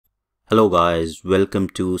Hello guys, welcome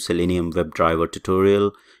to Selenium Webdriver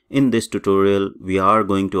tutorial. In this tutorial, we are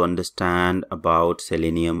going to understand about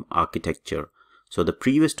Selenium architecture. So the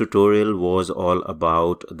previous tutorial was all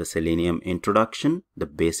about the Selenium introduction, the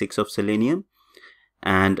basics of Selenium.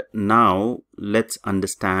 And now let's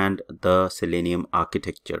understand the Selenium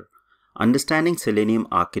architecture. Understanding Selenium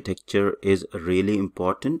architecture is really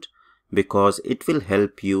important because it will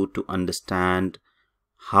help you to understand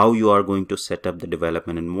how you are going to set up the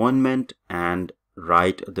development environment and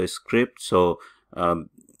write the script. So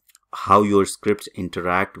how your scripts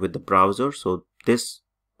interact with the browser. So this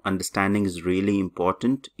understanding is really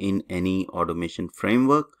important in any automation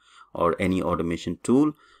framework or any automation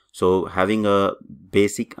tool. So having a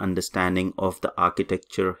basic understanding of the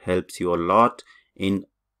architecture helps you a lot in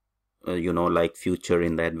like future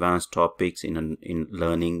in the advanced topics in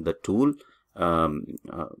learning the tool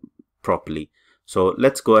properly. So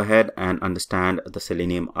let's go ahead and understand the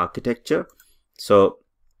Selenium architecture. So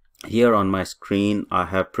here on my screen, I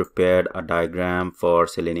have prepared a diagram for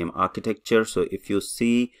Selenium architecture. So if you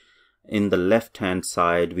see in the left hand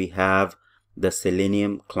side, we have the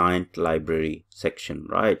Selenium Client library section,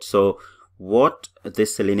 right? So what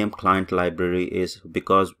this Selenium Client library is,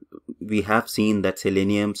 because we have seen that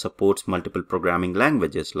Selenium supports multiple programming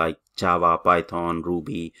languages like Java, Python,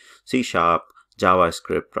 Ruby, C#,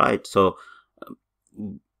 JavaScript, right? So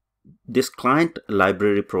this client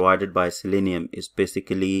library provided by Selenium is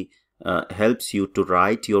basically helps you to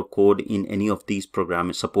write your code in any of these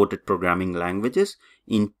supported programming languages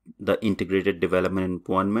in the integrated development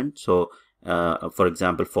environment. So for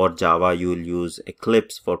example, for Java you will use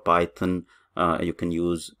Eclipse. For Python you can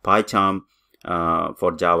use PyCharm.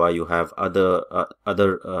 For Java you have other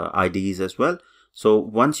IDEs as well. So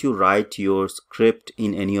once you write your script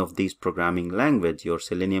in any of these programming language, your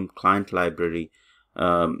Selenium client library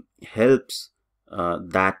helps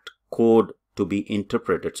that code to be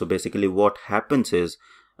interpreted. So basically what happens is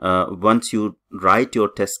once you write your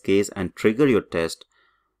test case and trigger your test,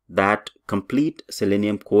 that complete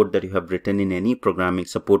Selenium code that you have written in any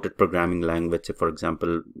supported programming language, say for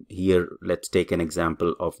example here let's take an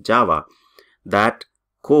example of Java, that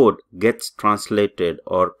code gets translated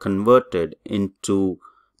or converted into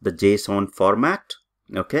the JSON format,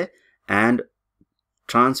 okay, and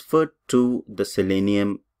transferred to the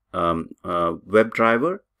Selenium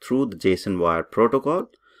WebDriver through the JSON wire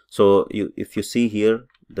protocol. So if you see here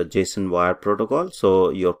the JSON wire protocol,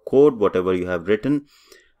 so your code, whatever you have written,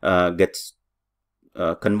 gets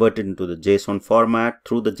converted into the JSON format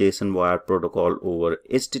through the JSON wire protocol over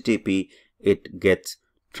HTTP. It gets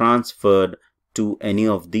transferred to any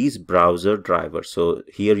of these browser drivers. So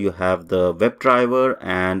here you have the WebDriver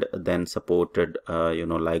and then supported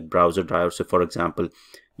like browser drivers. So for example,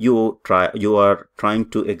 you are trying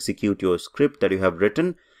to execute your script that you have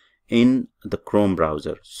written in the Chrome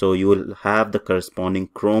browser. So you will have the corresponding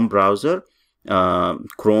Chrome browser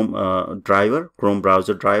Chrome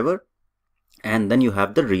browser driver, and then you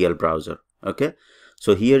have the real browser. Okay,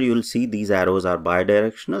 so here you will see these arrows are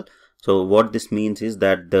bidirectional. So what this means is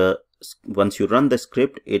that once you run the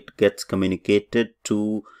script, it gets communicated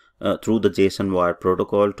to through the JSON wire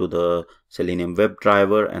protocol to the Selenium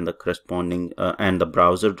WebDriver and the corresponding and the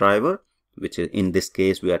browser driver, which is in this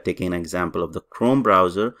case we are taking an example of the Chrome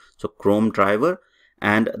browser. So Chrome driver,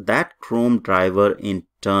 and that Chrome driver in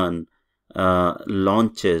turn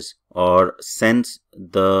launches or sends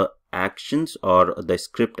the actions or the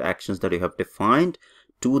script actions that you have defined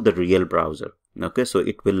to the real browser. Okay, so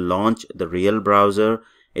it will launch the real browser.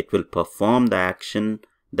 It will perform the action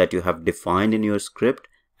that you have defined in your script,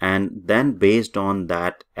 and then based on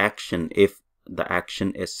that action, if the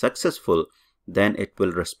action is successful, then it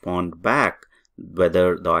will respond back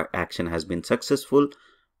whether the action has been successful,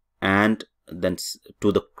 and then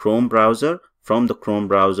to the Chrome browser, from the Chrome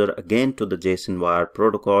browser again to the JSON wire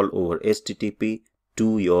protocol over HTTP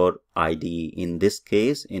to your IDE. In this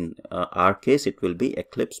case, in our case, it will be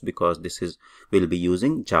Eclipse, because we'll be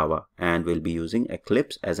using Java and we'll be using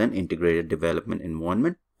Eclipse as an integrated development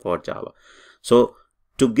environment for Java. So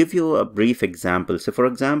to give you a brief example, so for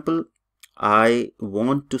example, I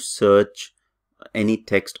want to search any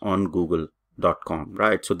text on google.com,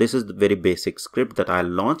 right? So this is the very basic script that I'll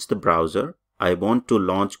launch the browser. I want to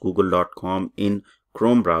launch google.com in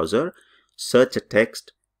Chrome browser, search a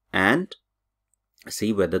text and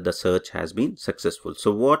see whether the search has been successful.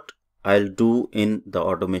 So what I'll do in the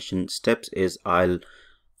automation steps is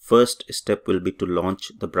first step will be to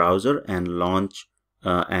launch the browser and launch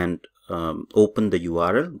open the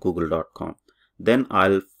URL google.com. Then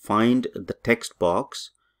I'll find the text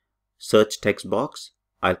box, search text box.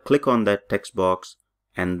 I'll click on that text box,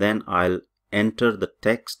 and then I'll enter the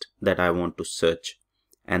text that I want to search,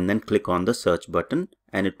 and then click on the search button,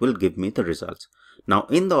 and it will give me the results. Now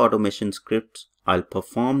in the automation scripts, I'll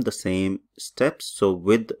perform the same steps. So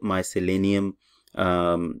with my Selenium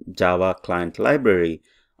Java client library,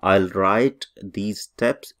 I'll write these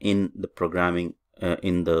steps in the programming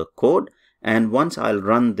in the code, and once I'll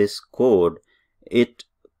run this code,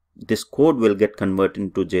 this code will get converted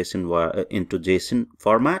into JSON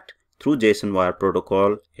format. Through JSON wire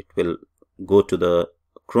protocol, it will go to the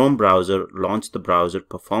Chrome browser, launch the browser,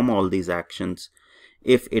 perform all these actions.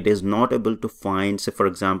 If it is not able to find, say for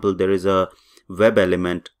example, there is a web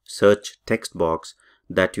element search text box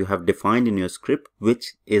that you have defined in your script,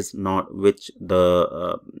 which the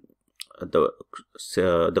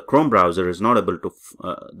Chrome browser is not able to,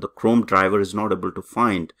 the Chrome driver is not able to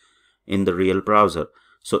find in the real browser.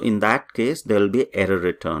 So in that case, there will be error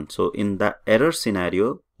return. So in the error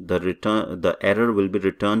scenario, the error will be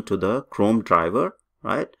returned to the Chrome driver,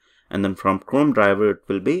 right? And then from Chrome driver, it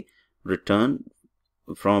will be returned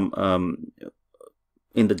from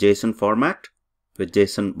in the JSON format with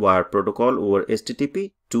JSON wire protocol over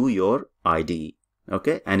HTTP to your IDE.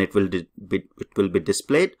 Okay, and it will be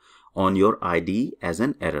displayed on your IDE as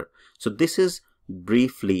an error. So this is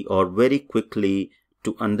briefly or very quickly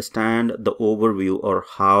to understand the overview or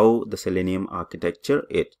how the Selenium architecture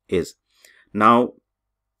it is. Now,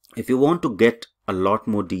 if you want to get a lot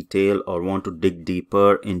more detail or want to dig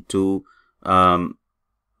deeper into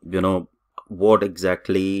what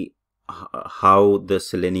exactly how the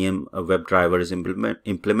Selenium WebDriver is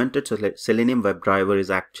implemented. So Selenium WebDriver is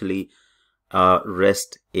actually a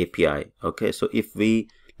REST API. Okay, so if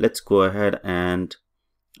let's go ahead and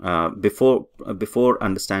before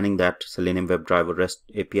understanding that Selenium WebDriver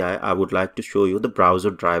REST API, I would like to show you the browser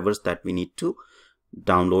drivers that we need to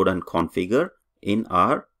download and configure in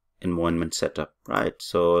our environment setup, right?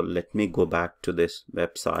 So let me go back to this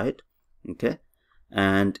website. Okay,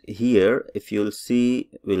 and here if you'll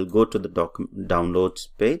see, we'll go to the downloads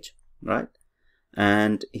page, right?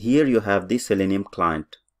 And here you have the Selenium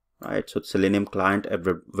Client, right? So Selenium Client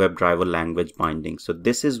WebDriver language binding. So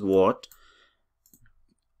this is what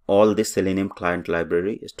all this Selenium Client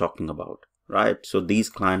library is talking about, right? So these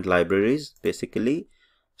client libraries basically,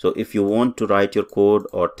 so if you want to write your code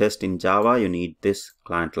or test in Java, you need this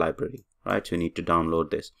client library, right? So you need to download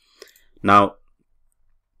this. Now,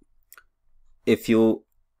 if you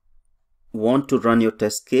want to run your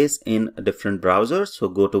test case in a different browser, so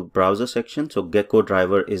go to browser section. So Gecko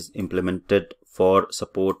driver is implemented for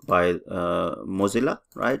support by Mozilla,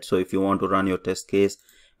 right? So if you want to run your test case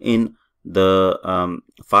in the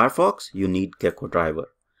Firefox, you need Gecko driver.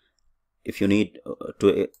 If you need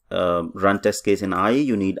to run test case in IE,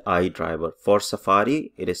 you need IE driver. For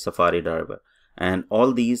Safari, it is Safari driver. And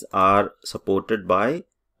all these are supported by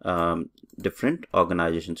different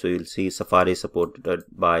organizations. So you'll see Safari is supported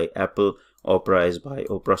by Apple, Opera is by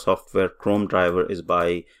Opera Software, Chrome driver is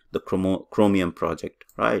by the Chromium project,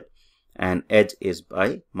 right? And Edge is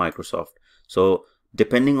by Microsoft. So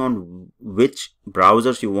depending on which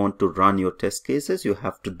browsers you want to run your test cases, you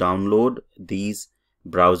have to download these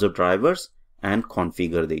browser drivers and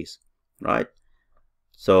configure these, right?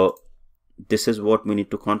 So this is what we need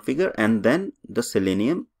to configure, and then the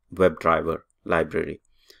Selenium WebDriver library.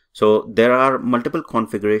 So there are multiple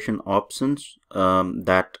configuration options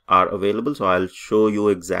that are available. So I'll show you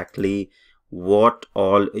exactly what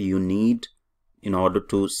all you need in order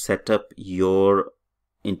to set up your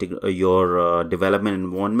development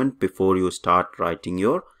environment before you start writing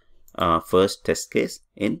your first test case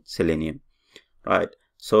in Selenium, right?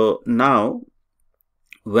 So now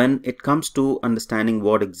when it comes to understanding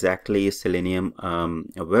what exactly is Selenium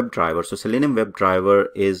WebDriver, so Selenium WebDriver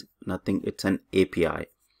is nothing, it's an API,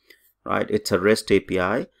 right? It's a REST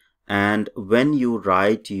API, and when you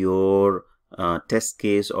write your test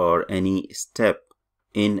case or any step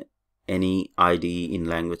in any IDE in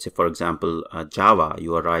language, say for example Java,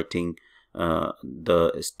 you are writing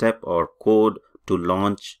the step or code to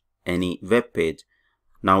launch any web page.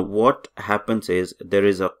 Now what happens is there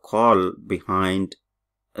is a call behind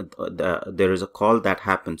there is a call that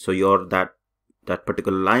happens. So your that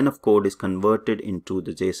particular line of code is converted into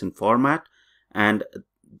the JSON format and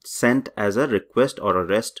sent as a request or a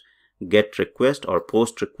REST GET request or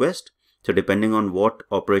POST request. So depending on what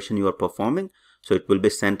operation you are performing, so it will be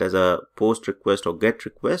sent as a POST request or GET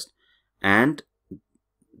request, and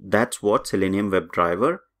that's what Selenium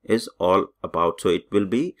WebDriver is all about. So it will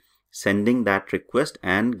be sending that request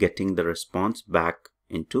and getting the response back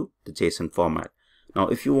into the JSON format. Now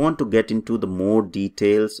if you want to get into the more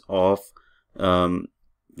details of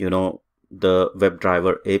the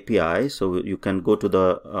WebDriver API. So you can go to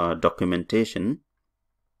the documentation,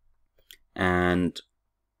 and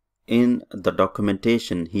in the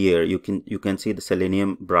documentation here you can see the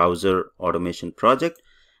Selenium browser automation project,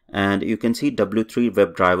 and you can see W3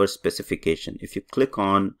 WebDriver specification. If you click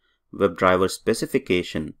on WebDriver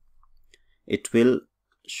specification, it will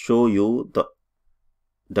show you the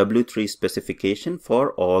W3 specification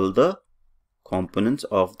for all the components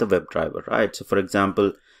of the WebDriver, right? So for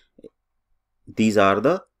example, these are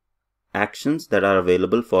the actions that are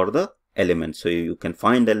available for the elements. So you can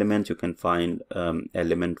find elements, you can find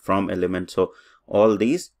element from element, so all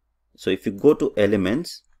these. So if you go to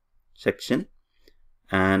elements section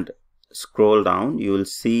and scroll down, you will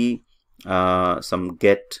see some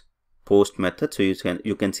get post method. So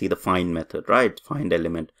you can see the find method, right? Find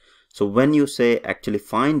element. So when you say actually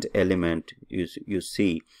find element, you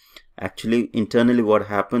see actually internally what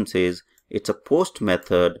happens is it's a post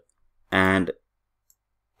method, and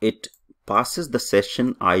it passes the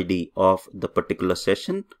session ID of the particular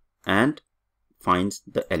session and finds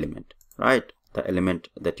the element, right? The element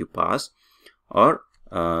that you pass, or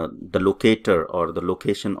the locator or the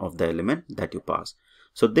location of the element that you pass.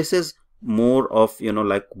 So this is more of,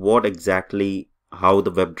 like what exactly how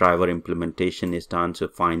the WebDriver implementation is done. So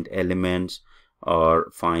find elements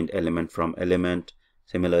or find element from element.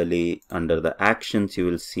 Similarly, under the actions, you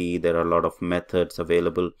will see there are a lot of methods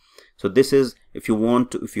available. So this is, if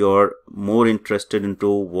you're more interested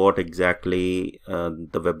into what exactly the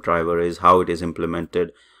WebDriver is, how it is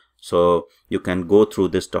implemented, so you can go through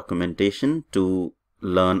this documentation to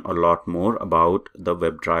learn a lot more about the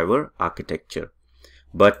WebDriver architecture.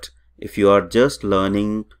 But if you are just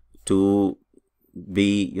learning to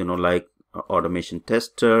be, like automation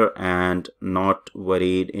tester and not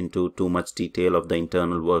worried into too much detail of the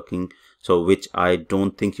internal working, so which I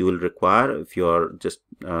don't think you will require if you are just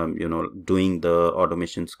doing the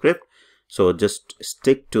automation script. So just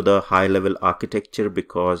stick to the high level architecture,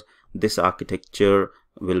 because this architecture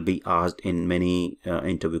will be asked in many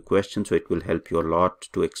interview questions, so it will help you a lot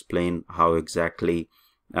to explain how exactly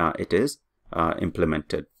it is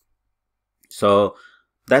implemented. So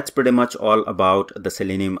that's pretty much all about the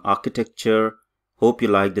Selenium architecture. Hope you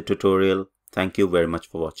liked the tutorial. Thank you very much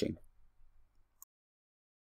for watching.